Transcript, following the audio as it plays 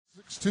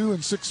6'2" and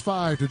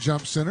 6'5" to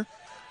jump center.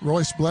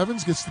 Royce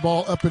Blevins gets the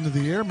ball up into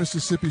the air.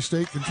 Mississippi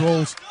State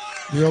controls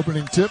the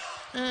opening tip,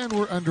 and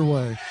we're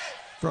underway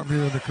from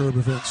here in the Curb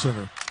Event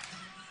Center.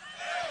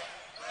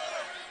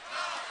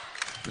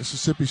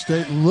 Mississippi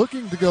State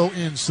looking to go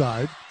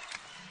inside.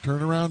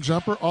 Turnaround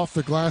jumper off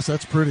the glass.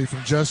 That's pretty from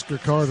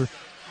Jessika Carter.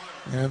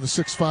 And the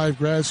 6'5"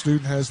 grad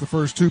student has the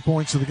first 2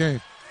 points of the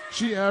game.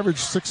 She averaged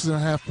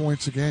 6.5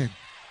 points a game.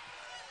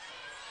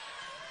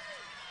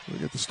 We'll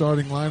get the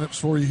starting lineups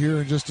for you here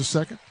in just a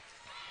second.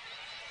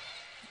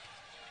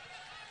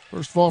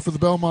 First of all, for the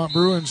Belmont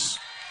Bruins,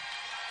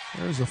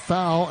 there's a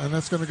foul, and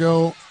that's going to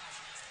go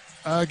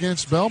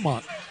against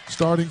Belmont.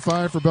 Starting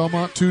five for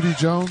Belmont: Tootie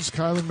Jones,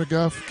 Kylan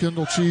McGuff,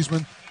 Kendall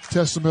Cheeseman,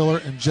 Tessa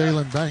Miller, and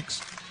Jalen Banks.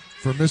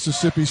 For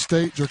Mississippi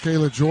State,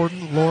 Jerkaila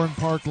Jordan, Lauren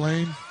Park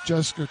Lane,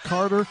 Jessika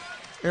Carter,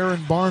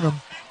 Erin Barnum,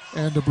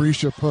 and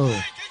Abrisha Poe.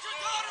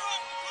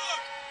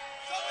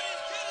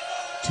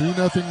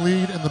 2-0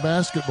 lead in the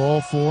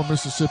basketball for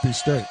Mississippi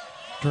State.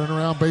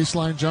 Turnaround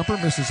baseline jumper,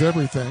 misses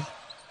everything.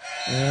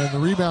 And the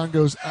rebound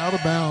goes out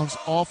of bounds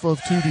off of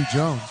Tootie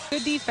Jones.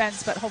 Good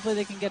defense, but hopefully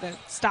they can get a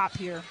stop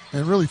here.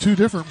 And really, two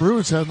different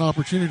Bruins had an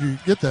opportunity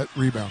to get that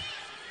rebound.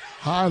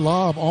 High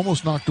lob,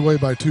 almost knocked away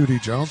by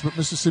Tootie Jones, but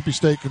Mississippi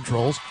State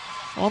controls.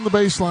 On the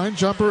baseline,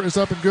 jumper is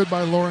up and good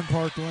by Lauren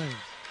Park Lane.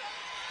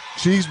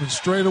 Cheeseman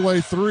straightaway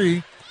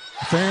three.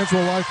 Fans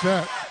will like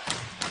that.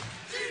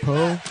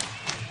 Poe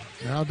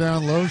now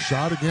down low,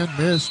 shot again,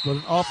 missed, but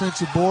an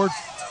offensive board,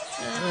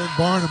 and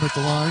Barnum at the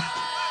line.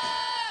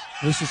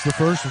 This is the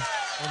first one.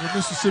 And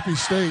Mississippi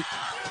State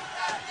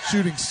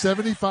shooting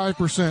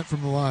 75%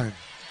 from the line.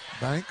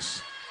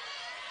 Banks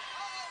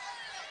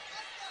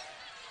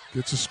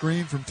gets a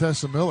screen from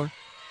Tessa Miller.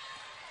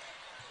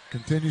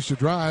 Continues to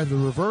drive. The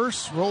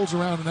reverse, rolls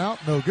around and out,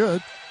 no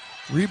good.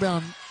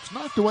 Rebound is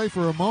knocked away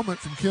for a moment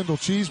from Kendall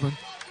Cheeseman,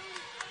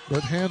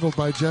 but handled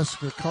by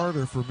Jessika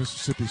Carter for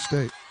Mississippi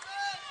State.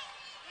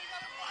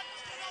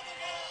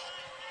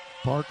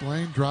 Park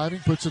Lane driving,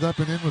 puts it up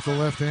and in with the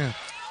left hand.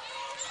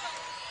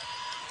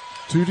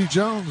 Tootie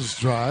Jones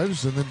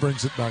drives and then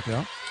brings it back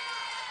out.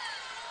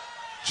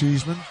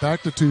 Cheeseman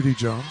back to Tootie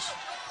Jones.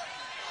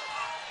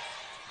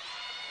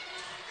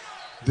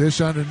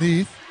 Dish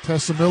underneath.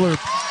 Tessa Miller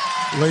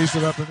lays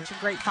it up. It's a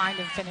great find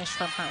and finish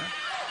from her.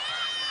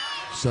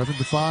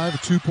 7-5, a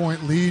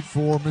 2-point lead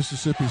for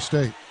Mississippi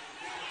State.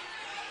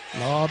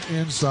 Lob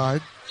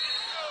inside.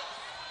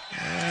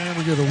 And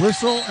we get a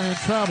whistle, and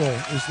travel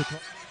is the call.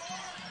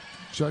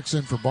 Checks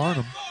in for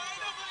Barnum.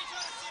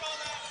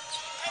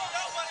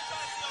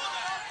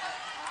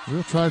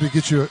 We'll try to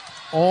get you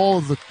all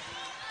of the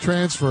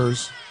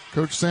transfers.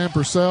 Coach Sam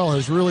Purcell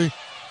has really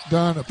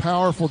done a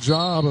powerful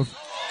job of,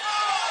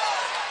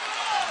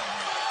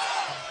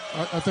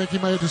 I think he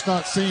may have just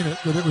not seen it,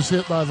 that it was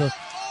hit by the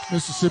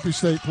Mississippi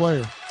State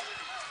player.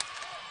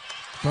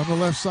 From the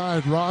left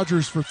side,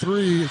 Rogers for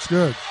three. It's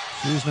good.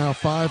 She's now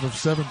 5 of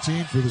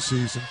 17 for the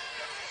season.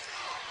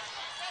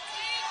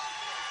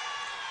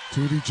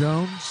 Tootie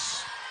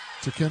Jones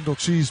to Kendall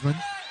Cheeseman.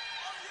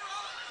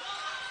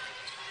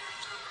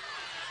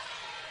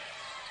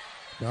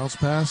 Bounce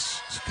pass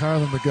to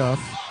Kylan McGuff.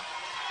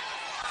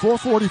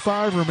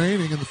 4:45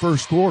 remaining in the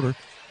first quarter.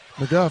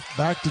 McGuff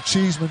back to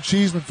Cheeseman.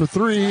 Cheeseman for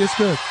three. It's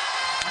good.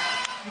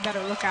 You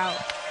better look out.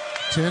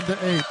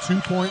 10-8,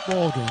 2-point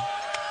ball game.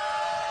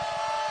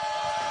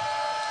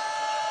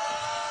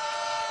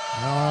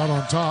 Now out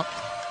on top.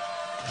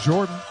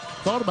 Jordan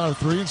thought about a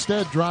three,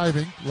 instead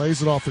driving,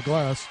 lays it off the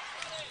glass.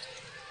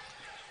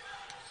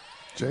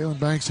 Jalen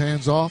Banks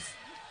hands off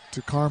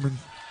to Carmen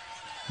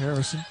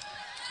Harrison.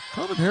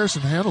 Carmen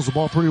Harrison handles the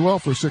ball pretty well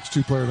for a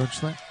 6'2 player, don't you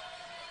think?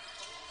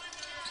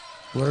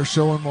 Blair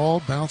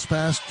Schoenwald, bounce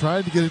pass,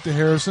 tried to get it to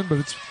Harrison, but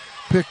it's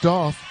picked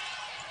off.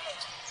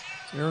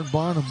 Erin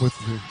Barnum with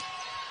the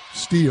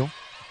steal.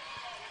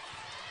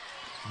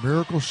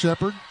 Miracle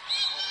Shepherd,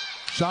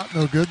 shot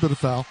no good, but a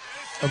foul.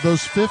 Of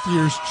those fifth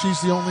years, she's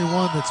the only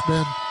one that's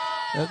been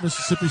at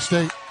Mississippi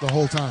State the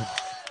whole time.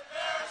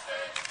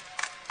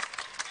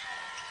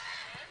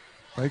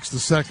 Makes the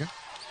second.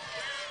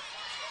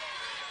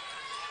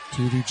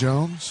 Tootie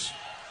Jones.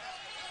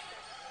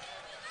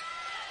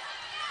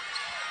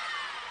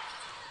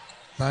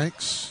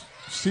 Banks,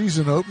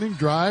 season opening,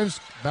 drives.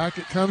 Back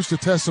it comes to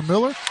Tessa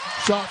Miller.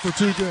 Shot for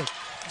two, good.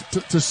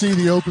 To see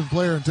the open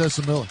player in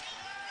Tessa Miller.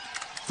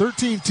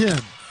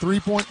 13-10,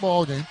 3-point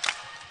ball game.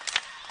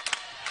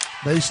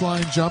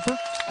 Baseline jumper,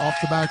 off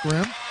the back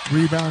rim.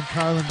 Rebound,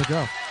 Kylan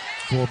McGuff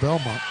for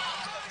Belmont.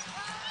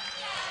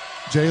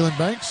 Jalen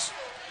Banks.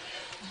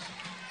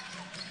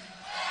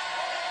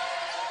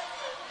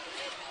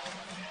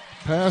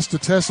 Pass to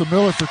Tessa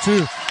Miller for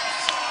two.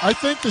 I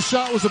think the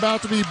shot was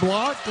about to be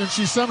blocked, and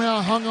she somehow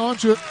hung on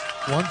to it.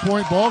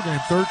 1-point ball game,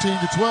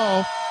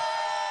 13-12.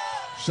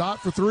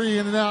 Shot for three,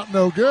 in and out,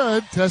 no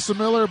good. Tessa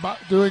Miller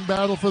doing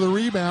battle for the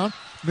rebound.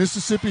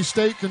 Mississippi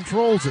State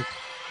controls it.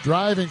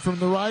 Driving from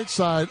the right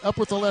side, up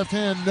with the left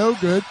hand, no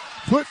good.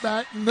 Put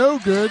back, no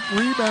good.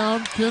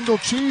 Rebound, Kendall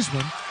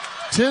Cheeseman.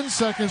 10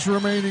 seconds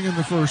remaining in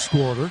the first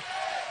quarter.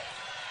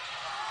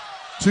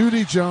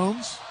 Tootie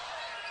Jones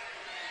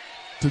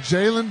to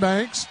Jalen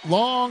Banks.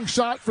 Long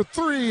shot for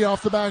three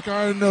off the back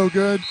iron, no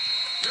good.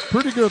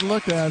 Pretty good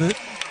look at it.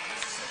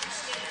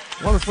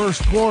 What a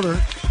first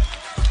quarter.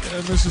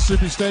 And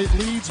Mississippi State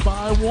leads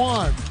by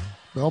 1.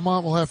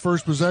 Belmont will have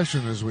first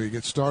possession as we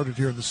get started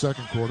here in the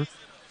second quarter.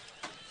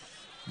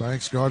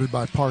 Banks guarded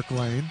by Park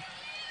Lane.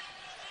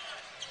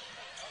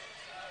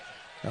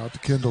 Out to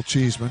Kendall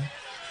Cheeseman.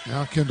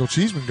 Now Kendall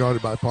Cheeseman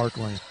guarded by Park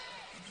Lane.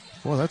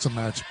 Boy, that's a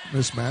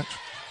mismatch.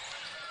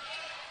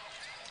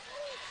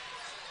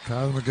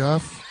 Kylie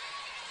McGuff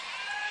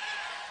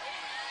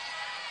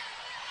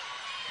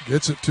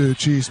gets it to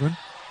Cheeseman.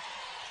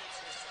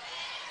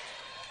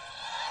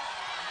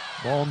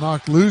 Ball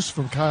knocked loose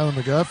from Kylie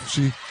McGuff.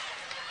 She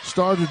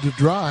started to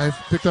drive,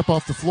 picked up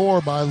off the floor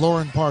by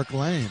Lauren Park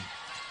Lane.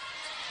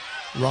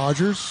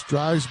 Rogers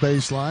drives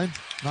baseline.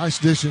 Nice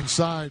dish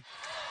inside.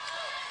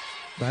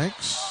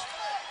 Banks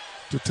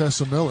to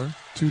Tessa Miller.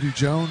 Tootie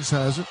Jones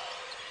has it.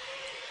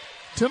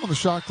 10 on the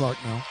shot clock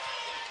now.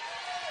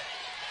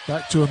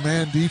 Back to a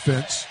man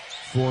defense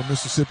for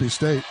Mississippi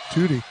State.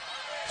 Tootie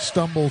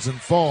stumbles and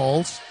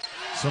falls.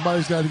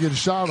 Somebody's got to get a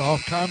shot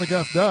off. Kylie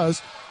McGuff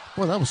does.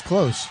 Boy, that was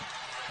close.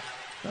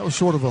 That was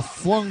sort of a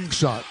flung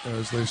shot,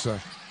 as they say.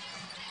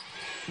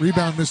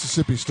 Rebound,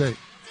 Mississippi State.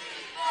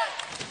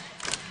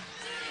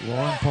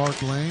 Lauren Park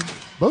Lane.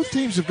 Both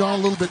teams have gone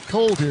a little bit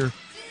cold here.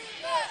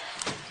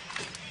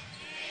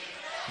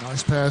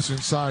 Nice pass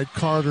inside.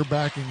 Carter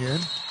backing in.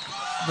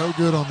 No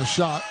good on the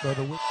shot, but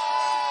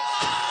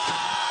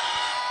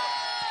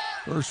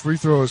first free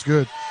throw is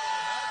good.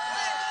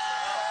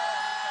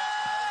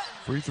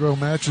 Free throw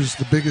matches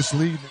the biggest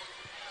lead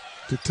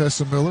to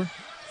Tessa Miller.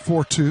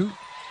 4-2.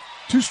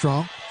 Too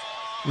strong.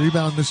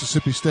 Rebound,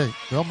 Mississippi State.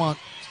 Belmont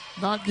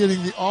not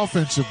getting the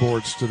offensive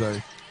boards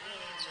today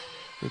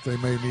that they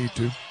may need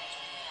to.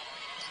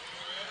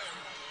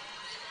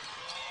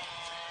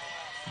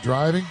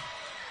 Driving.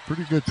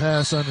 Pretty good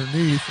pass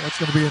underneath. That's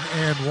going to be an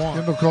and one.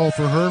 Kendall called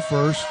for her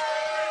first.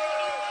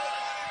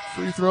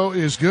 Free throw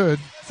is good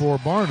for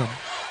Barnum.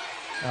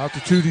 Out to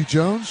Tootie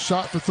Jones.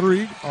 Shot for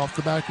three off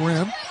the back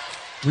rim.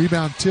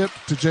 Rebound tip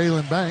to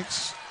Jalen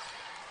Banks.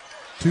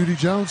 Tootie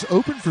Jones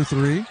open for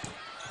three.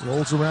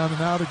 Rolls around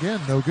and out again.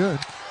 No good.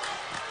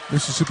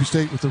 Mississippi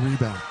State with the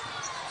rebound.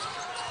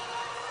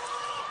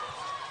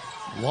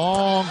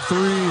 Long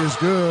three is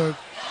good.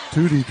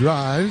 Tootie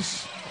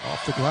drives.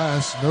 Off the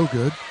glass. No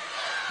good.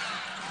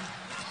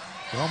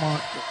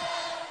 Belmont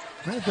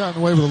may have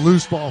gotten away with a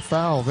loose ball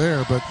foul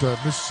there, but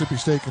Mississippi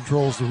State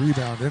controls the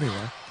rebound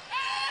anyway.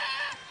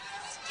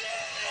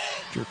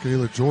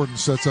 Jerkaila Jordan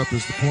sets up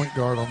as the point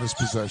guard on this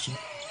possession.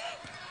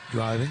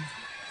 Driving.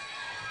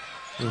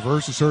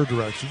 Reverses her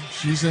direction.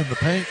 She's in the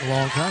paint a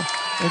long time.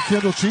 And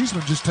Kendall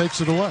Cheeseman just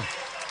takes it away.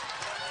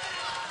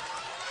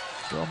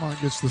 Belmont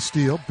gets the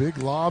steal. Big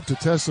lob to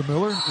Tessa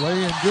Miller.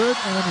 Lay in good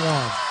and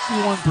one.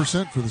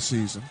 51% for the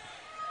season.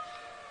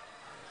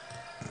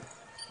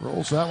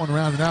 Rolls that one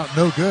around and out.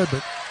 No good,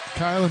 but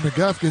Kylie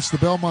McGuff gets the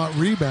Belmont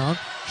rebound.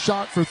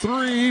 Shot for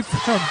three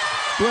from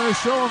Blair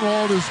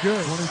Schoenwald is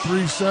good.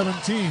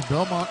 23-17.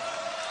 Belmont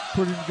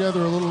putting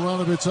together a little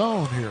run of its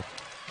own here.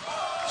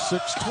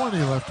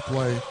 6:20 left to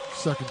play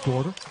second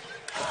quarter.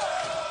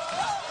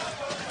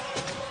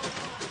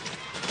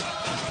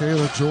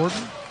 Jerkaila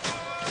Jordan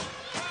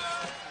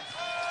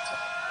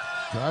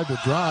tried to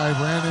drive,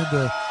 ran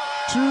into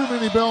too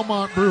many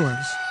Belmont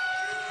Bruins.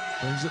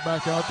 Brings it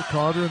back out to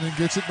Carter and then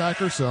gets it back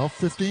herself.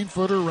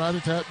 15-footer right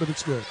at that, but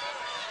it's good.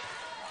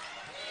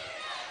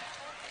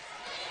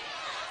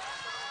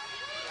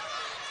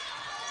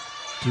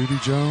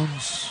 Tootie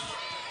Jones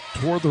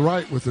toward the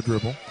right with the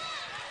dribble.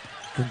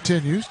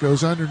 Continues,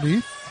 goes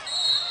underneath.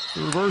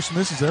 The reverse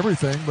misses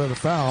everything but a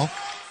foul.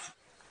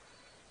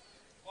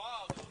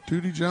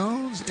 Tootie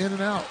Jones in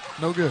and out.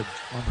 No good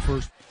on the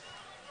first.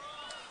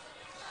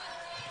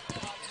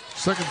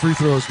 Second free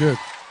throw is good.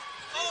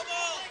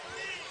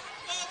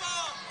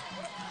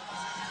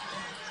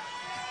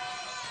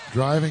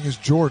 Driving is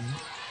Jordan.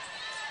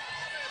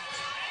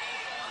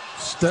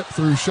 Step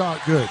through shot,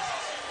 good.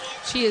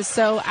 She is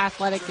so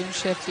athletic and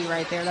shifty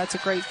right there. That's a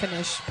great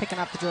finish, picking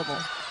up the dribble.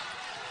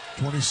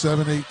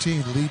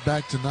 27-18, lead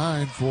back to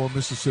 9 for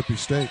Mississippi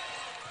State.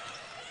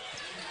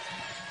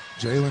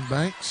 Jalen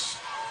Banks.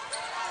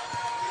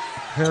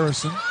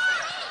 Harrison.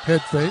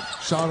 Head fake.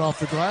 Shot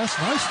off the glass.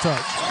 Nice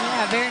touch.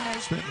 Yeah, very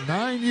nice. Spent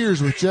 9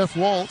 years with Jeff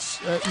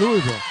Waltz at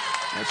Louisville.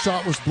 That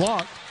shot was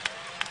blocked.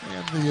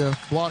 And the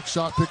blocked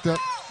shot picked up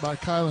by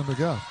Kylie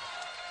McGuff.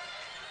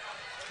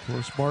 Of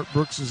course, Bart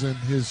Brooks is in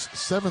his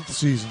 7th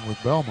season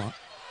with Belmont.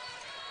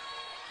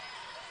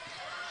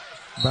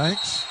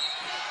 Banks.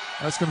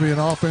 That's going to be an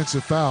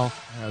offensive foul,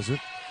 has it.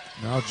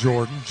 Now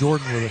Jordan.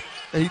 Jordan with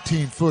an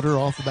 18-footer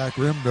off the back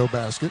rim, no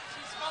basket.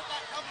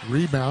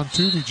 Rebound.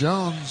 Tootie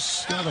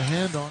Jones got a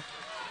hand on.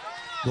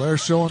 Blair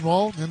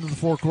Schoenwald into the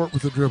forecourt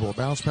with the dribble.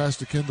 Bounce pass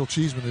to Kendall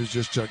Cheeseman, who's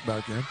just checked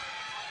back in.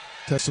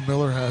 Tessa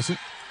Miller has it.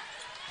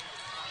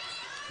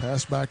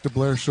 Pass back to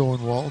Blair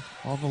Schoenwald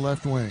on the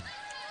left wing.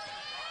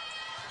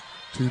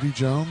 Tootie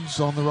Jones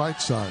on the right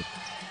side.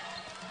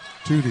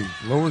 Tootie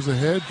lowers the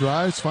head,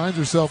 drives, finds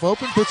herself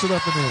open, puts it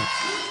up and in.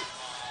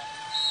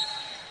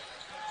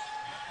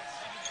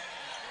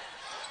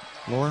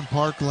 Lauren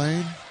Park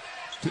Lane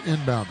to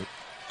inbound it.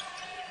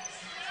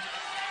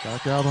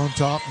 Back out on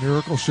top,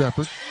 Miracle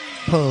Shepherd.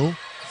 Poe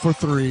for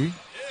three.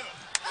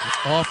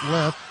 Off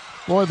left.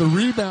 Boy, the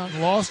rebound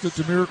lost it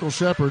to Miracle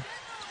Shepherd,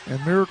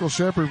 and Miracle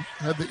Shepherd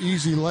had the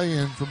easy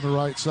lay-in from the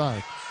right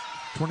side.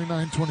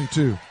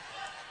 29-22.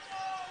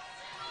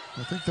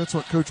 I think that's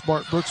what Coach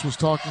Bart Brooks was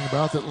talking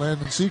about, that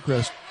Landon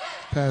Seacrest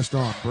passed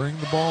on. Bring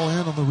the ball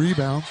in on the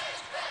rebound.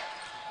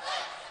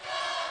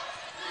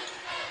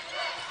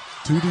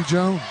 Tootie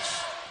Jones.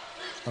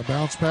 A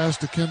bounce pass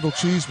to Kendall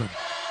Cheeseman.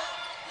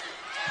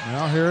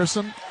 Now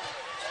Harrison,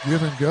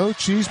 give and go.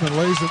 Cheeseman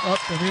lays it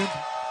up and in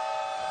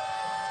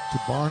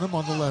to Barnum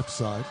on the left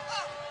side.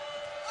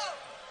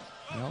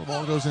 Now the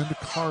ball goes into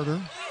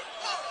Carter.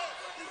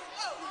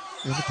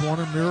 In the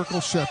corner,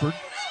 Miracle Shepherd.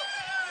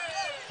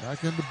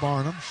 Back into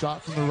Barnum.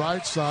 Shot from the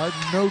right side.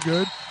 No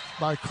good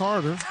by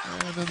Carter.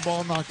 And then the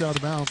ball knocked out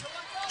of bounds.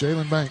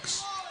 Jalen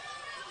Banks.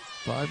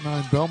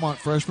 5'9" Belmont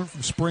freshman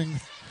from Spring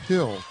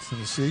Hill,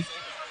 Tennessee.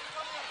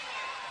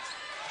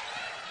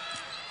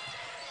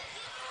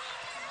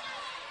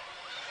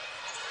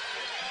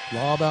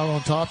 Lob out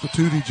on top to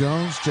Tootie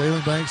Jones.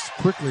 Jalen Banks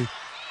quickly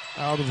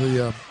out of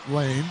the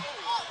lane.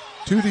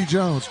 Tootie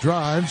Jones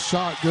drives.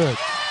 Shot good.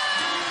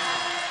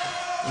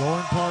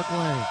 Lauren Park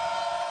Lane.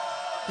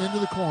 Into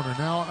the corner.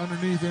 Now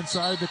underneath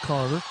inside to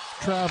Carter.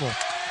 Travel.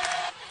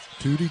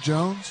 Tootie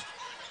Jones.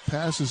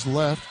 Passes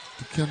left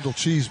to Kendall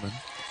Cheeseman.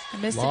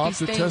 Lob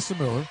to Tessa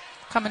Miller.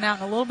 Coming out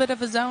in a little bit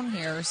of a zone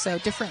here, so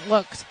different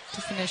look to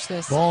finish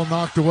this. Ball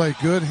knocked away.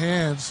 Good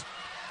hands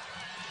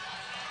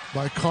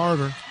by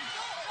Carter.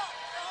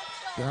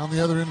 Down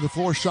the other end of the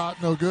floor.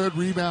 Shot no good.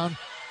 Rebound.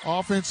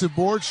 Offensive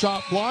board.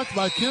 Shot blocked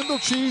by Kendall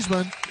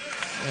Cheeseman.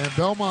 And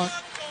Belmont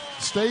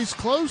stays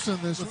close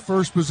in this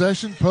first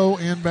possession. Poe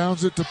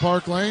inbounds it to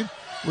Park Lane.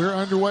 We're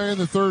underway in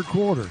the third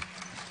quarter.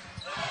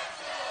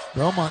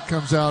 Belmont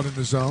comes out in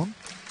the zone.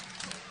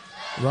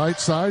 Right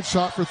side,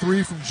 shot for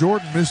three from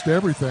Jordan, missed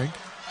everything.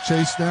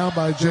 Chased down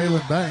by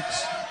Jalen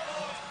Banks.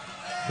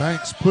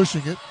 Banks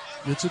pushing it,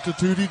 gets it to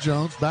Tootie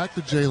Jones, back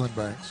to Jalen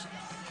Banks.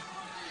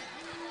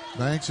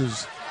 Banks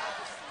is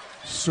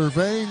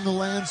surveying the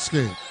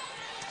landscape.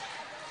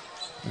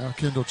 Now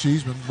Kendall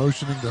Cheeseman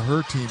motioning to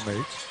her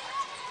teammates.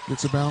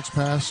 Gets a bounce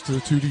pass to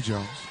Tootie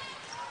Jones.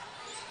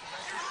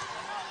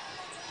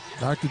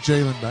 Back to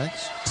Jalen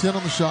Banks. 10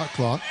 on the shot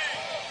clock.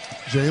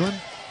 Jalen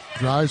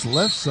drives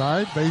left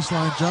side,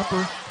 baseline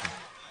jumper.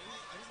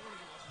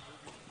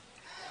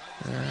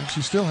 And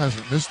she still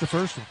hasn't missed the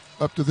first one.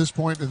 Up to this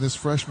point in this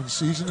freshman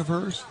season of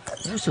hers,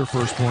 there's her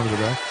first point of the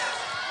day.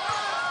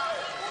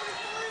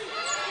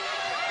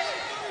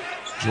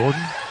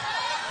 Jordan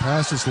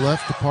passes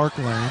left to Park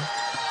Lane.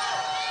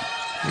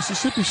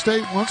 Mississippi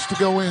State wants to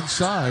go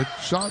inside.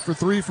 Shot for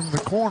three from the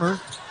corner.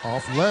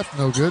 Off left,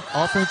 no good.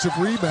 Offensive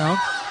rebound.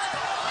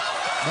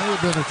 May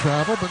have been a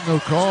travel, but no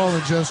call,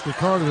 and Jessika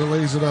Carter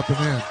lays it up and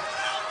in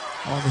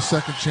on the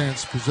second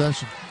chance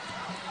possession.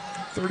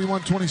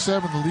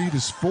 31-27, the lead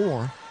is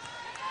 4.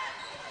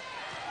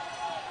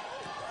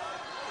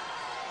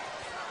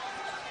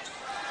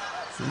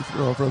 Free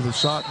throw for the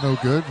shot, no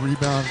good.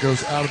 Rebound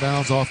goes out of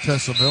bounds off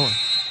Tessa Miller.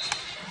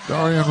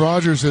 Darrione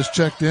Rogers has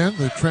checked in,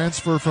 the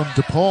transfer from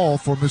DePaul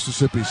for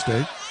Mississippi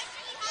State.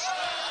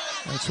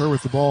 That's her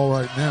with the ball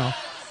right now.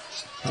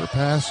 Her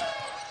pass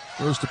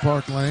goes to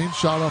Park Lane.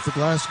 Shot off the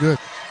glass, good.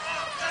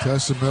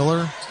 Tessa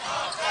Miller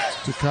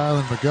to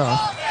Kylan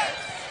McGuff.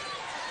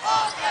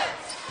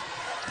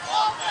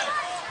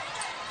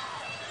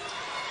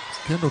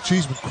 Kendall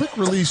Cheeseman, quick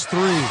release three.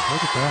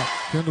 Look at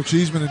that. Kendall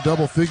Cheeseman in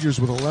double figures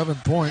with 11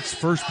 points.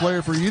 First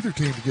player for either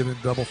team to get in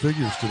double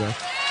figures today.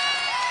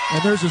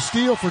 And there's a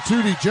steal for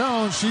Tootie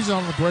Jones. She's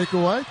on the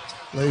breakaway.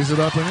 Lays it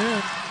up and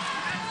in.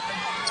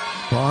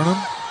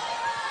 Barnum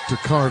to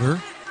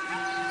Carter.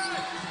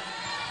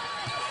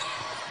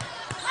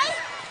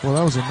 Well,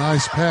 that was a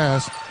nice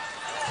pass.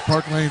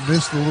 Park Lane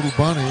missed the little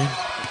bunny.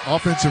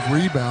 Offensive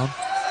rebound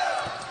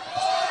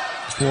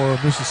for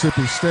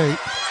Mississippi State.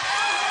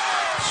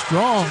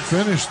 Strong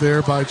finish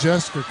there by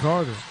Jessika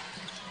Carter.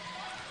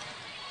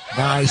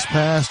 Nice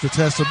pass to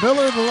Tessa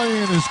Miller. The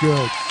lay-in is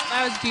good.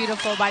 That was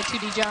beautiful by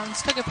Tootie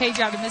Jones. Took a page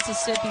out of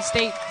Mississippi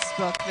State's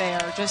book there.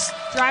 Just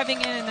driving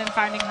in and then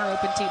finding her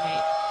open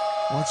teammate.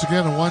 Once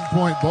again, a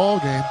one-point ball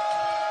game.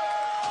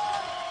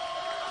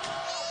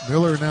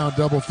 Miller now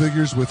double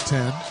figures with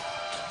 10.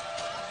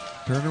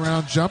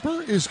 Turnaround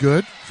jumper is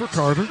good for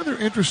Carter. Another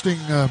interesting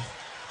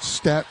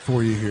stat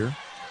for you here.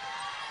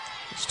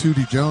 It's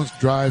Tootie Jones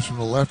drives from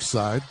the left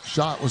side.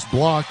 Shot was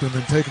blocked and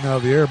then taken out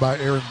of the air by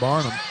Aaron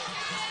Barnum.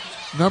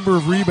 Number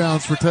of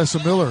rebounds for Tessa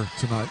Miller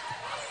tonight.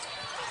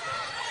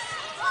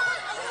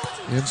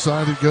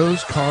 Inside it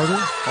goes. Carter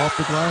off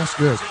the glass.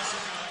 Good.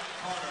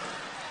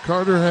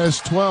 Carter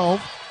has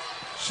 12.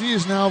 She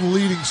is now the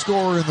leading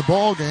scorer in the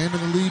ball game,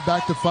 and the lead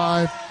back to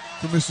 5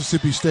 for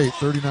Mississippi State,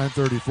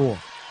 39-34.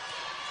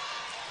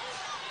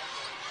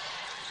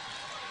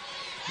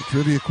 The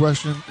trivia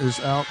question is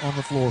out on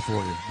the floor for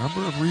you.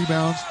 Number of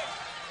rebounds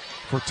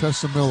for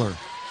Tessa Miller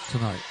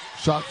tonight.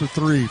 Shot for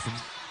three from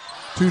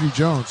Tootie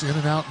Jones. In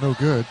and out, no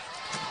good.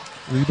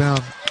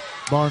 Rebound,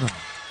 Barnum.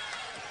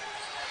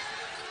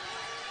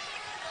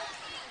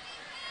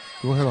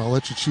 Go ahead, I'll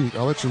let you cheat.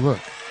 I'll let you look.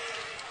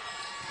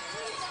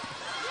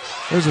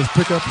 There's a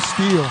pick-up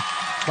steal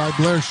by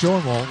Blair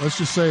Schoenwald. Let's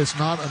just say it's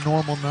not a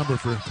normal number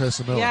for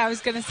Tessa Miller. Yeah, I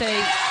was going to say,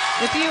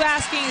 with you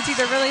asking, it's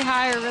either really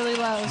high or really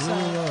low.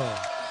 Really low.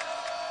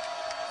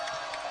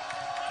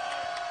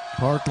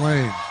 Park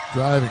Lane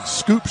driving.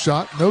 Scoop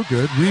shot, no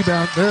good.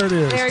 Rebound, there it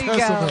is. There you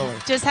Tessa go. Miller.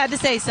 Just had to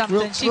say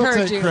something. She heard you.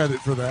 We'll take credit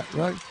for that,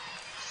 right?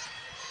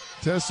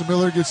 Tessa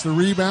Miller gets the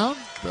rebound.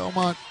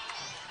 Belmont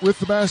with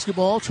the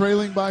basketball,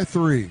 trailing by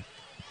 3.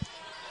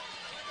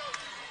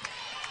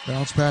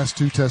 Bounce pass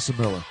to Tessa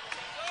Miller.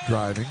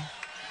 Driving.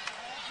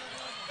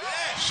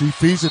 She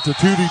feeds it to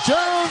Tootie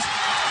Jones.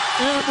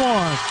 And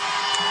one.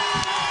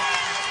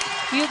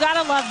 You got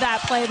to love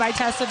that play by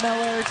Tessa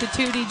Miller to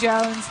Tootie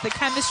Jones. The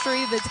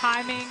chemistry, the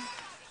timing.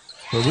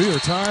 But we are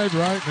tied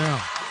right now.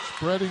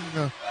 Spreading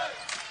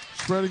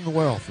the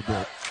wealth a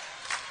bit.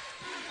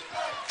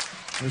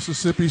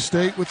 Mississippi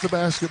State with the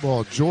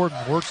basketball. Jordan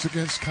works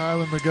against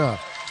Kylan McGuff.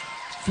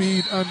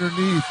 Feed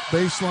underneath.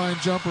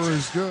 Baseline jumper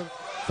is good.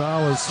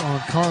 Foul is on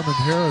Carmen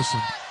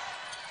Harrison.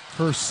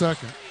 Her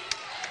second.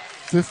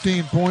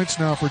 15 points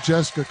now for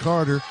Jessika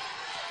Carter.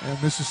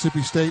 And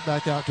Mississippi State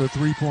back out to a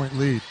 3-point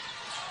lead.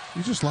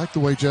 You just like the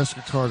way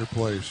Jessika Carter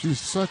plays. She's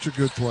such a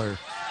good player.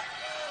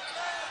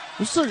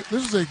 This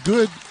is a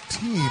good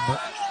team,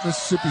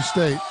 Mississippi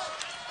State.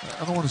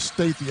 I don't want to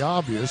state the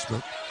obvious,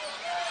 but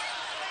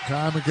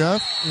Kai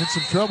McGuff in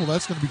some trouble.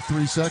 That's going to be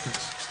 3 seconds.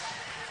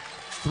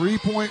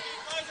 3-point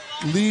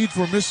lead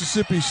for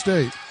Mississippi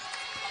State.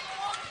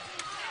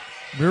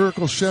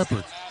 Miracle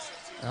Shepherd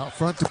out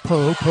front to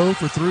Poe. Poe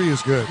for 3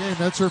 is good.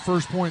 That's her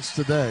first points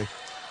today.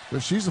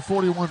 But she's a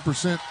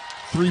 41%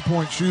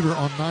 three-point shooter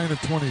on 9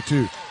 of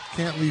 22.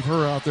 Can't leave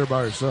her out there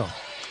by herself.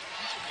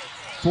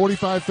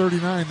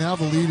 45-39. Now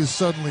the lead is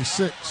suddenly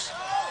 6.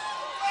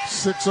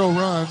 6-0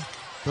 run.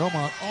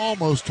 Belmont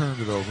almost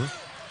turned it over.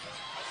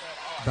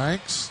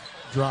 Banks,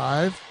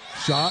 drive,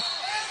 shot,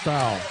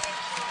 foul.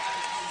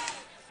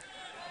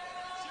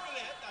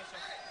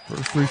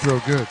 First free throw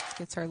good.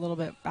 Gets her a little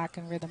bit back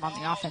in rhythm on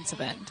the offensive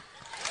end.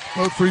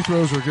 Both free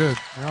throws are good.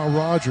 Now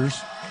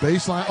Rogers,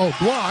 baseline. Oh,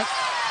 blocked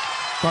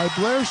by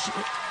Blair.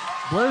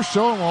 Blair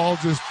Schoenwald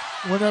just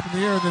went up in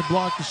the air and then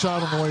blocked the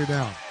shot on the way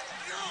down.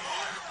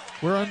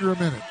 We're under a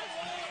minute.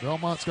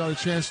 Belmont's got a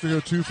chance to go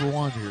 2 for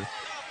 1 here.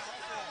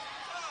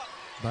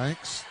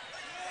 Banks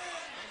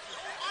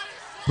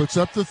puts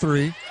up the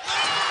 3.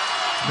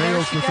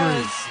 Nails the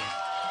 3.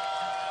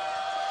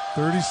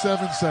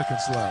 37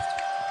 seconds left.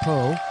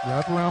 Poe,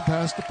 wraparound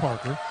pass to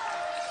Parker.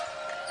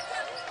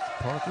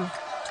 Parker.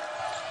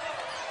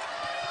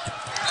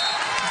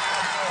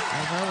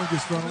 And that one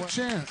gets thrown away.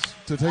 Chance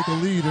to take a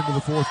lead into the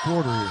fourth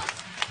quarter here.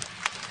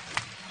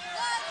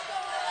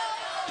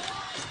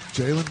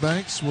 Jalen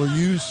Banks will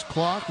use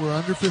clock. We're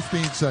under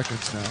 15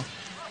 seconds now.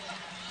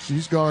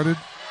 She's guarded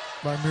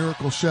by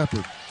Miracle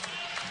Shepherd.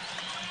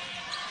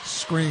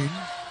 Screen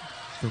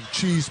from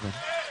Cheeseman.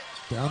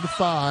 Down to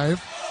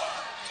 5.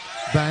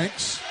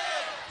 Banks.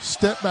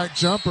 Step back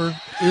jumper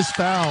is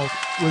fouled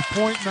with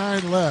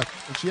 0.9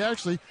 left. And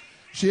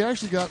she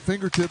actually got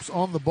fingertips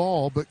on the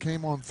ball, but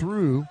came on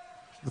through.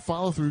 The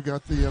follow through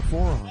got the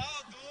forearm.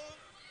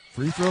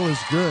 Free throw is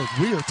good.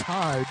 We are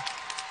tied.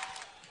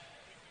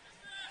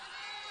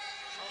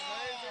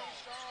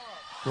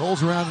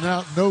 Rolls around and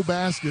out, no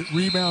basket.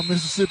 Rebound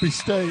Mississippi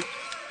State.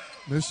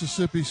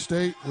 Mississippi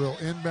State will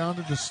inbound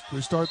it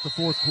to start the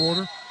fourth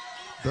quarter.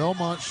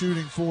 Belmont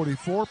shooting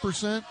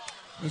 44%.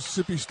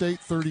 Mississippi State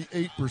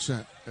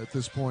 38% at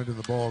this point in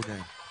the ball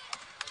game.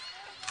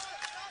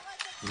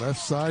 Left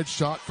side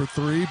shot for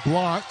 3,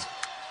 blocked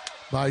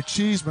by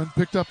Cheeseman,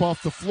 picked up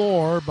off the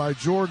floor by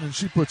Jordan, and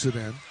she puts it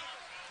in.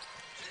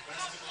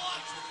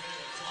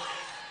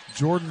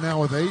 Jordan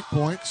now with 8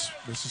 points.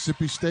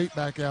 Mississippi State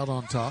back out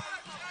on top.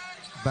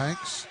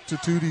 Banks to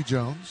Tootie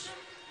Jones.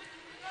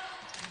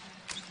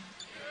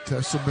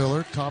 Tessa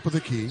Miller, top of the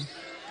key.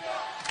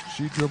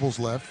 She dribbles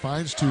left,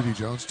 finds Tootie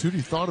Jones.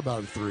 Tootie thought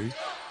about a 3.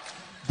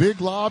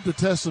 Big lob to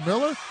Tessa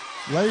Miller.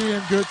 Lay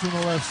in good from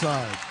the left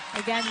side.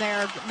 Again,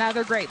 there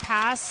another great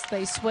pass.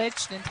 They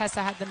switched, and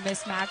Tessa had the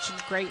mismatch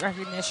and great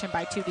recognition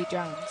by Tootie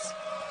Jones.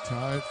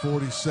 Tie at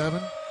 47.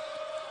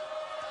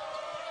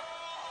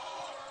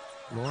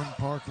 Lauren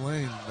Park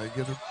Lane, they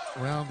get it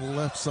around the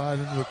left side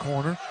into the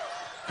corner.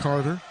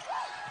 Carter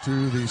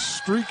to the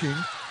streaking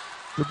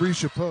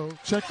Debrisha Poe.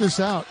 Check this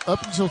out.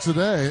 Up until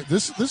today,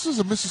 this is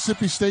a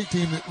Mississippi State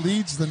team that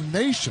leads the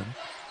nation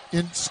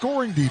in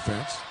scoring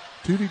defense.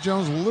 Tootie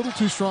Jones a little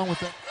too strong with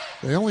that.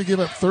 They only give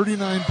up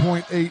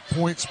 39.8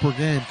 points per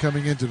game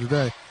coming into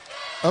today.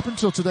 Up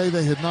until today,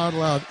 they had not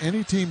allowed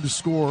any team to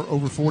score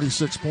over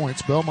 46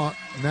 points. Belmont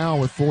now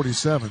with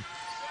 47.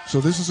 So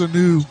this is a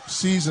new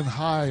season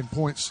high in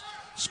points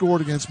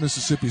scored against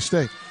Mississippi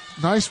State.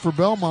 Nice for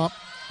Belmont.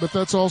 but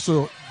that's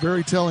also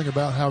very telling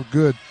about how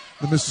good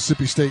the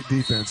Mississippi State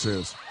defense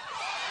is.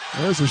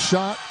 There's a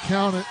shot,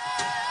 count it,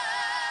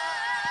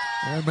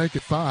 and make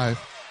it 5.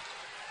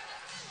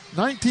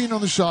 19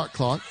 on the shot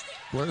clock.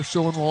 Blair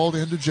Schoenwald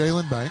into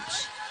Jalen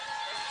Banks.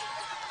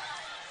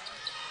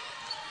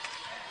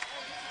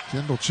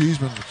 Kendall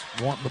Cheeseman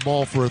wanting the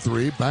ball for a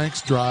 3.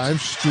 Banks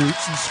drives,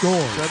 shoots, and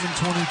scores.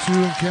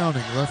 7:22 and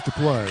counting left to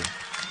play.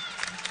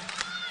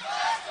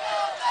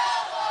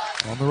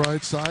 On the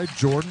right side,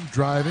 Jordan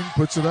driving,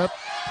 puts it up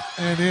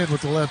and in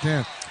with the left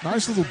hand.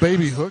 Nice little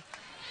baby hook.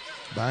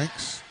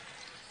 Banks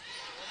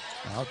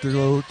out to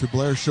go to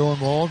Blair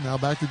Schoenwald. Now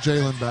back to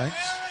Jalen Banks.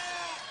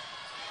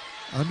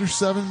 Under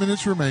 7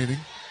 minutes remaining.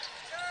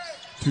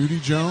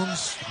 Tootie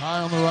Jones high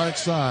on the right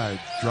side.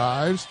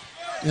 Drives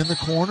in the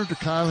corner to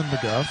Kylan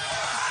McGuff.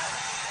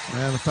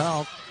 And a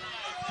foul.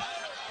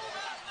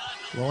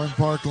 Lauren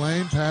Park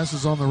Lane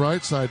passes on the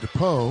right side to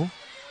Poe.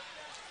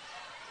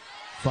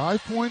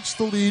 5 points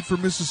the lead for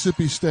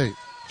Mississippi State.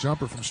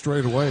 Jumper from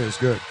straight away is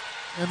good.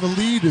 And the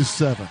lead is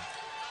 7.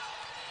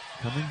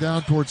 Coming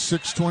down towards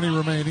 6:20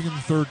 remaining in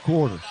the third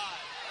quarter.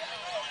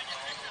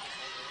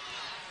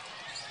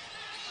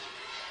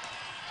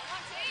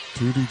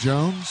 Tootie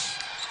Jones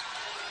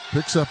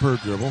picks up her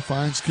dribble,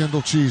 finds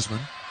Kendall Cheeseman.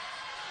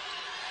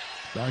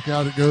 Back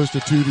out it goes to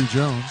Tootie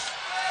Jones.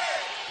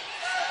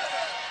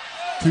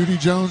 Tootie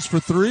Jones for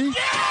 3.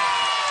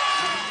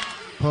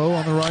 Poe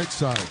on the right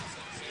side.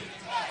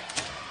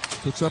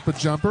 Puts up a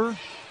jumper.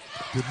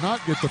 Did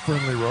not get the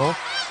friendly roll.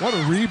 What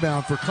a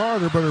rebound for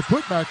Carter, but her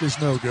putback is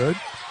no good.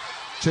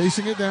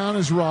 Chasing it down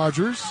is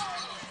Rogers.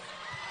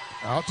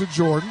 Out to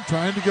Jordan,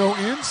 trying to go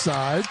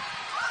inside.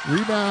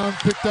 Rebound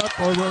picked up,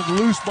 or the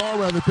loose ball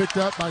rather picked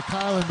up by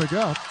Kylan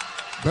McGuff.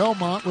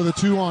 Belmont with a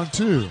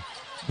 2-on-2.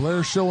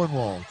 Blair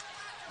Schoenwald.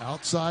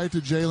 Outside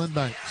to Jalen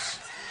Banks.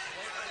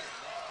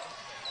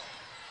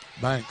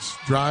 Banks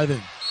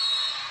driving.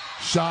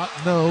 Shot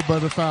no,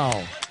 but a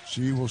foul.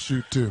 She will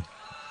shoot 2.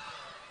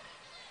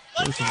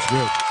 First one's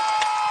good.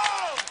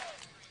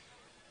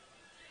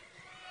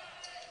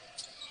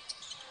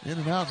 In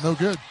and out, no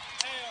good.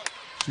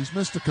 She's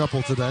missed a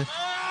couple today.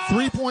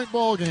 3-point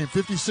ball game,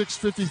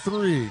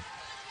 56-53.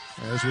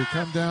 As we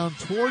come down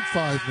toward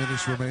 5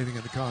 minutes remaining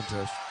in the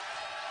contest.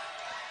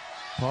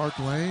 Park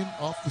Lane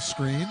off the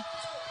screen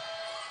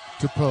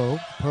to Poe.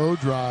 Poe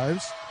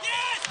drives.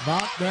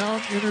 Knocked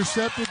down,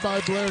 intercepted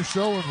by Blair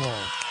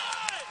Schoenwald.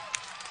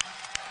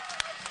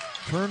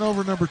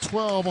 Turnover number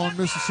 12 on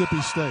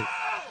Mississippi State.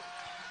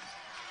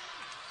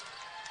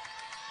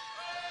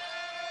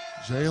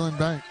 Jalen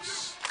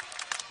Banks,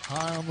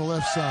 high on the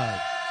left side.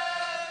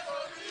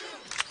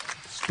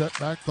 Step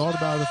back, thought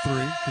about a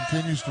 3,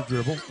 continues to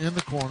dribble in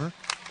the corner.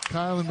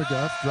 Kylan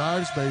McGuff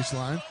drives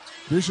baseline,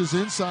 dishes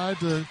inside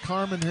to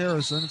Carmen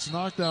Harrison. It's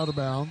knocked out of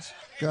bounds.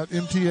 Got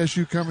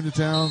MTSU coming to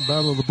town,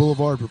 Battle of the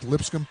Boulevard with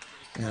Lipscomb,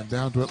 and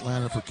down to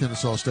Atlanta for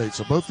Kennesaw State.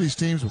 So both these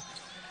teams with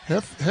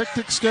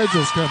hectic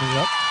schedules coming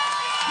up.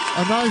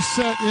 A nice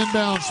set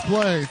inbounds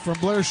play from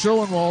Blair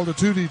Schoenwald to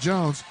Tootie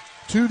Jones.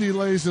 Tootie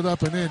lays it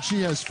up and in.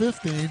 She has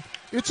 15.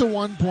 It's a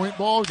 1-point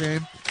ball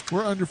game.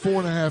 We're under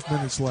 4.5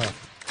 minutes left.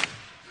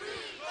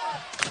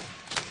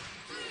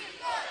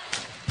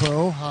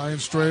 Poe high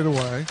and straight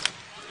away.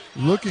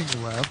 Looking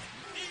left.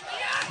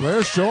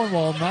 Blair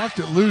Schoenwald knocked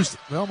it loose.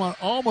 Belmont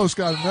almost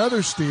got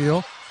another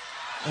steal.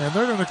 And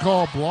they're going to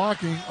call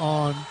blocking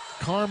on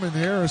Carmen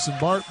Harrison.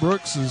 Bart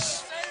Brooks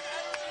is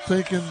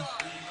thinking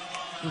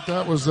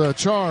that was a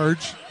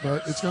charge,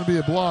 but it's going to be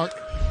a block.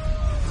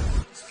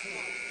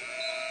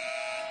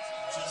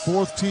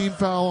 4th team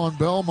foul on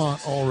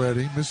Belmont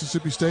already.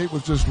 Mississippi State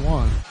with just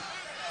 1.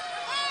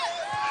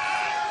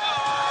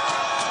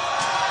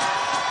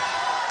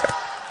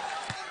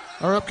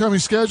 Our upcoming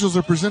schedules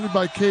are presented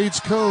by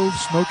Cades Cove.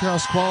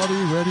 Smokehouse quality,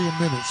 ready in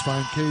minutes.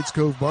 Find Cades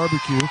Cove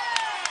Barbecue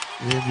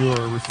in your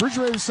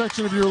refrigerated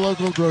section of your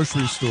local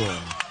grocery store.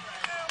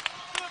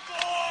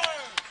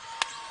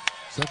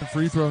 Second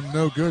free throw,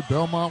 no good.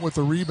 Belmont with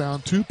a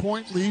rebound.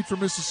 2-point lead for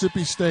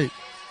Mississippi State.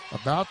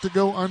 About to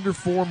go under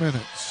 4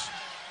 minutes.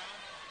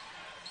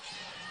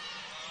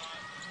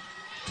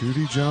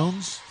 Tootie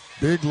Jones,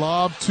 big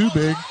lob, too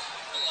big.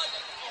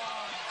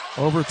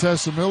 Over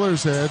Tessa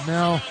Miller's head.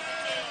 Now,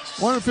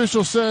 one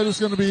official said it's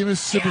going to be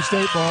Mississippi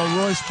State ball.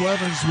 Royce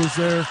Blevins was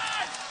there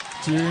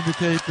to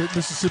indicate that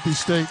Mississippi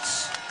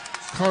State's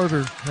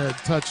Carter had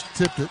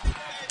tipped it.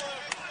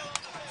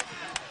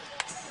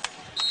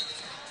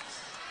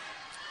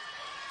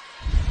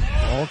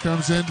 Ball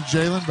comes in to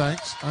Jalen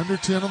Banks. Under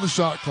 10 on the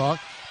shot clock.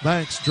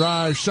 Banks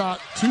drive, shot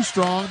too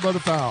strong, but a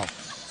foul.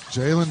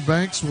 Jalen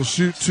Banks will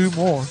shoot 2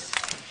 more.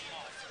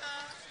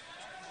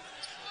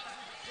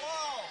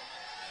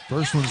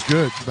 First one's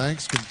good.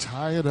 Banks can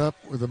tie it up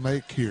with a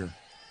make here.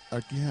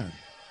 Again.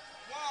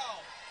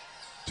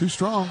 Too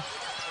strong.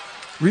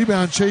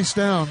 Rebound chased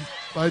down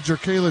by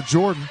Jerkaila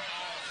Jordan.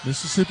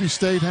 Mississippi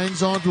State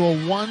hangs on to a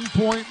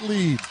 1-point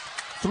lead.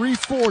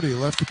 3:40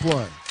 left to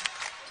play.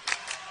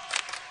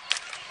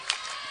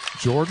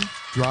 Jordan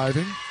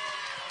driving.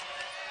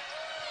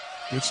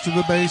 Gets to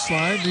the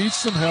baseline, needs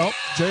some help.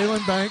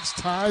 Jalen Banks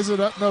ties it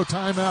up. No,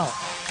 timeout.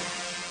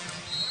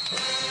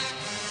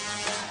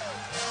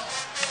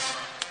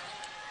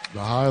 The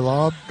high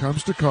lob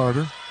comes to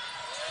Carter.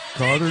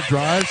 Carter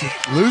drives and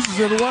loses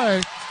it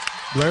away.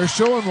 Blair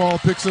Schoenwald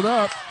picks it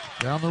up.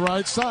 Down the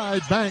right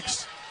side,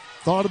 Banks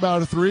thought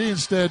about a three,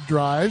 instead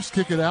drives.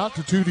 Kick it out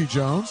to Tootie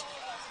Jones.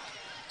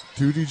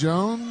 Tootie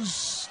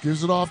Jones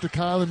gives it off to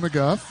Kylan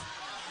McGuff.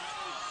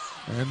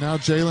 And now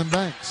Jalen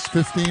Banks,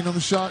 15 on the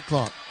shot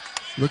clock.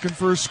 Looking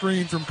for a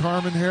screen from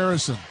Carmen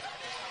Harrison.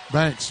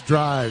 Banks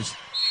drives.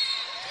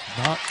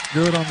 Not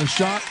good on the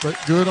shot, but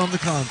good on the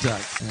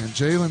contact. And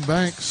Jalen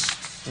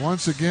Banks,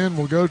 once again,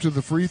 will go to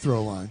the free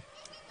throw line.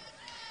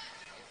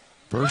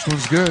 First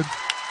one's good.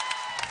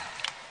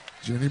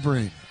 Jenny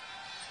Breen.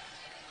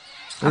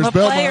 I'm a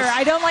player.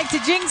 I don't like to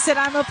jinx it.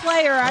 I'm a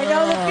player. I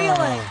know the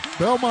feeling.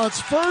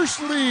 Belmont's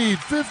first lead,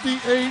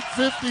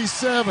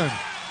 58-57.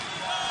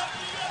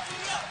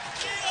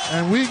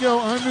 And we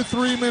go under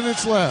 3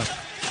 minutes left.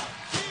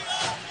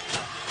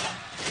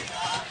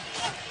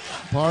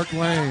 Park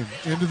Lane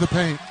into the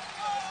paint.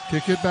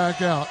 Kick it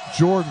back out.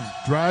 Jordan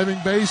driving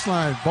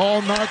baseline.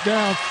 Ball knocked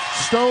down.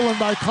 Stolen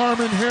by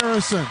Carmen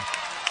Harrison.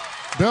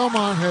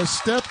 Belmont has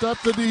stepped up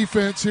the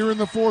defense here in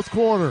the fourth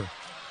quarter.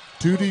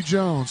 Tootie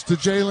Jones to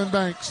Jalen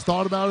Banks.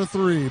 Thought about a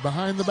three.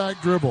 Behind the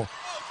back dribble.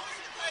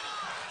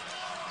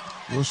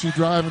 Will she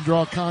drive and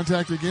draw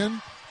contact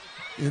again?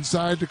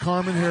 Inside to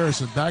Carmen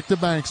Harrison. Back to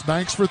Banks.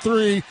 Banks for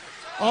three.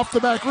 Off the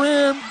back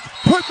rim.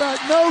 Put back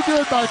no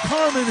good by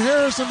Carmen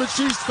Harrison, but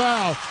she's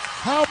fouled.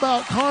 How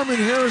about Carmen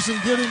Harrison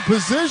getting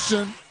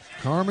position?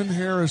 Carmen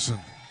Harrison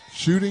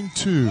shooting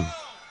two.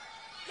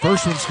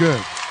 First one's good.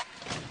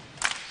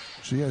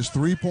 She has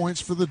 3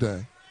 points for the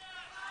day.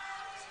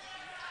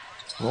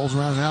 Rolls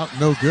around and out,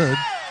 no good.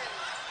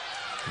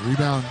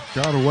 Rebound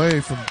got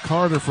away from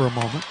Carter for a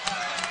moment,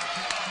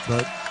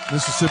 but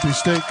Mississippi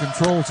State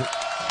controls it.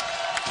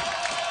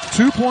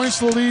 2 points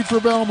the lead for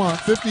Belmont,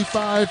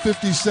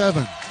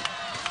 55-57.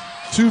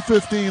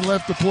 2:15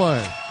 left to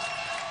play.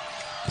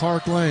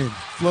 Park Lane,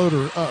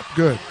 floater up,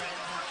 good.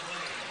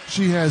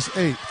 She has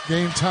 8,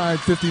 game tied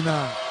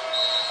 59.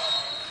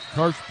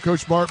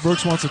 Coach Bart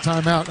Brooks wants a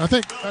timeout. I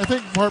think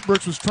Bart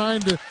Brooks was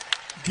trying to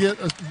get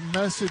a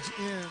message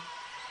in.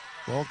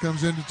 Ball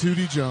comes into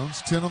Tootie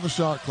Jones, 10 on the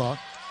shot clock.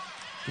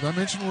 Did I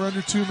mention we're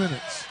under 2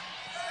 minutes?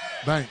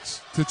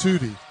 Banks to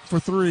Tootie for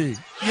three.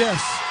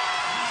 Yes.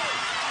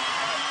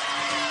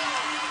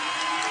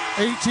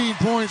 18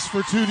 points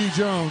for Tootie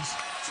Jones.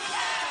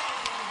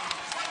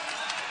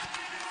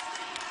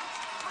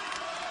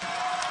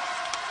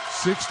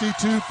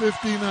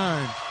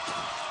 62-59.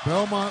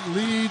 Belmont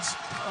leads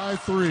by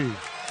 3.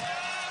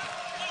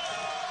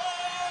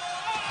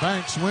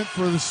 Banks went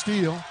for the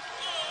steal.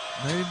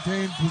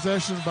 Maintained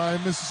possession by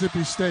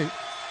Mississippi State.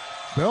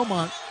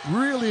 Belmont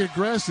really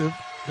aggressive.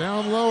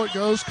 Down low it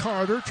goes.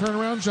 Carter.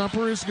 Turnaround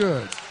jumper is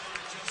good.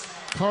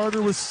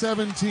 Carter with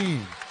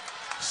 17.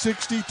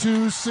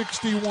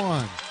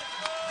 62-61.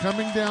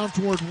 Coming down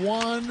toward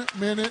 1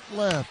 minute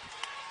left.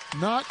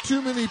 Not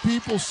too many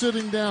people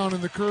sitting down in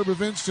the Curb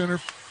Event Center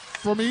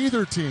from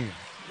either team.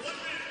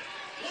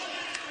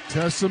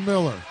 Tessa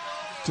Miller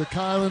to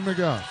Kylan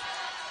McGuff.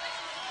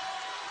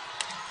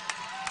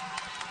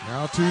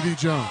 Now Tootie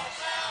Jones.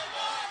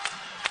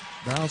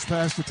 Bounce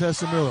pass to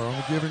Tessa Miller on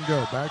the give and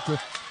go. Back to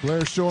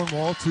Blair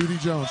Schoenwald. Tootie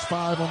Jones,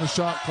 5 on the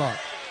shot clock.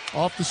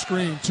 Off the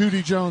screen,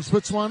 Tootie Jones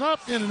puts one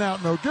up, in and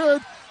out, no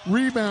good.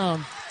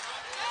 Rebound,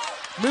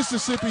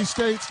 Mississippi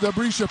State's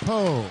Dabrisha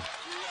Poe.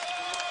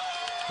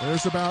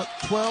 There's about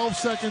 12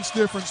 seconds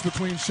difference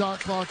between shot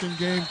clock and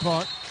game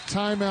clock.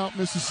 Timeout,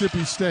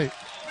 Mississippi State.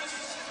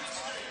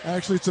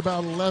 Actually, it's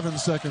about 11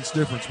 seconds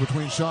difference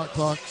between shot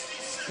clock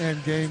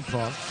and game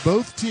clock.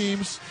 Both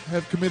teams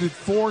have committed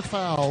 4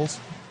 fouls,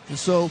 and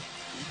so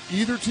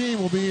either team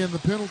will be in the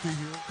penalty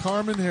here.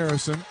 Carmen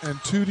Harrison and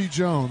Tootie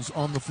Jones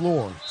on the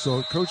floor.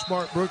 So Coach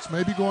Bart Brooks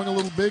may be going a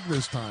little big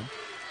this time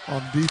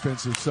on the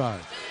defensive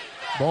side.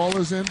 Ball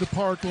is into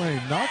Park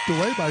Lane. Knocked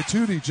away by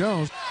Tootie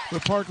Jones,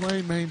 but Park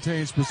Lane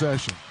maintains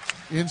possession.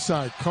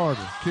 Inside,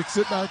 Carter kicks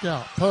it back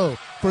out. Poe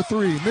for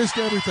 3, missed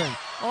everything.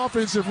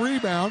 Offensive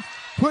rebound.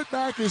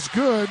 Putback is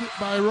good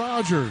by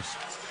Rogers.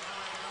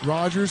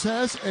 Rogers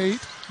has 8.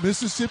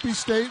 Mississippi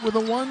State with a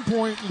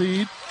 1-point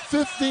lead.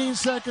 15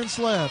 seconds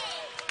left.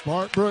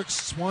 Bart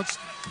Brooks wants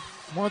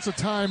a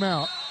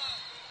timeout.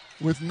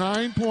 With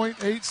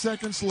 9.8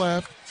 seconds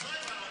left,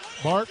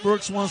 Bart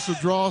Brooks wants to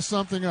draw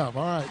something up.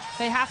 All right.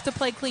 They have to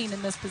play clean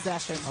in this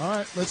possession. All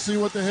right, let's see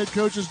what the head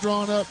coach has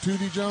drawn up.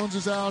 Tootie Jones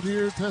is out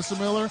here. Tessa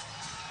Miller.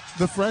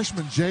 The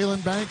freshman,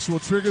 Jalen Banks, will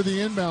trigger the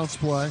inbounds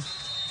play.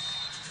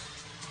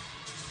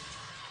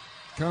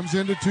 Comes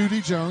into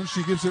Tootie Jones.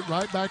 She gives it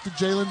right back to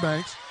Jalen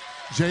Banks.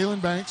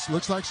 Jalen Banks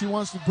looks like she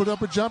wants to put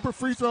up a jumper.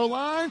 Free throw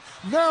line.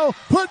 No.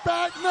 Put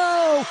back.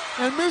 No.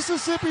 And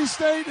Mississippi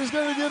State is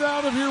going to get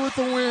out of here with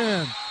the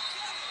win.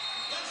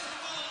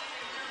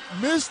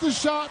 Missed the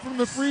shot from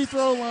the free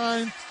throw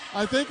line.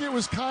 I think it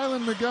was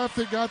Kylan McGuff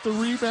that got the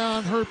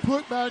rebound. Her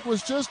putback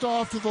was just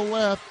off to the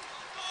left.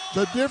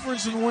 the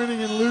difference in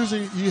winning and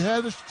losing. You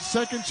had a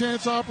second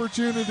chance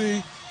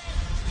opportunity,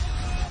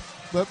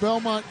 but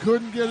Belmont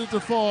couldn't get it to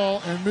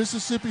fall, and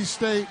Mississippi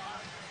State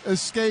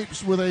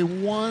escapes with a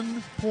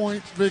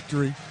 1-point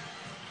victory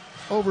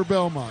over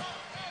Belmont.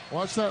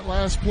 Watch that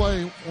last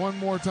play one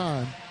more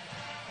time.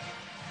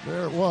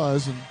 There it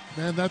was, and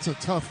man, that's a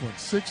tough one.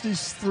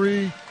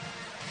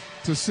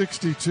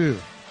 63-62.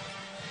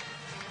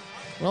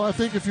 Well, I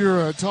think if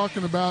you're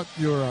talking about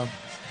your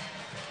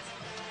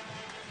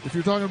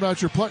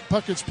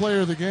Puckett's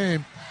player of the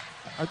game,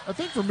 I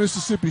think for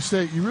Mississippi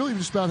State, you really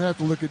just about have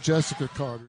to look at Jessika Carter.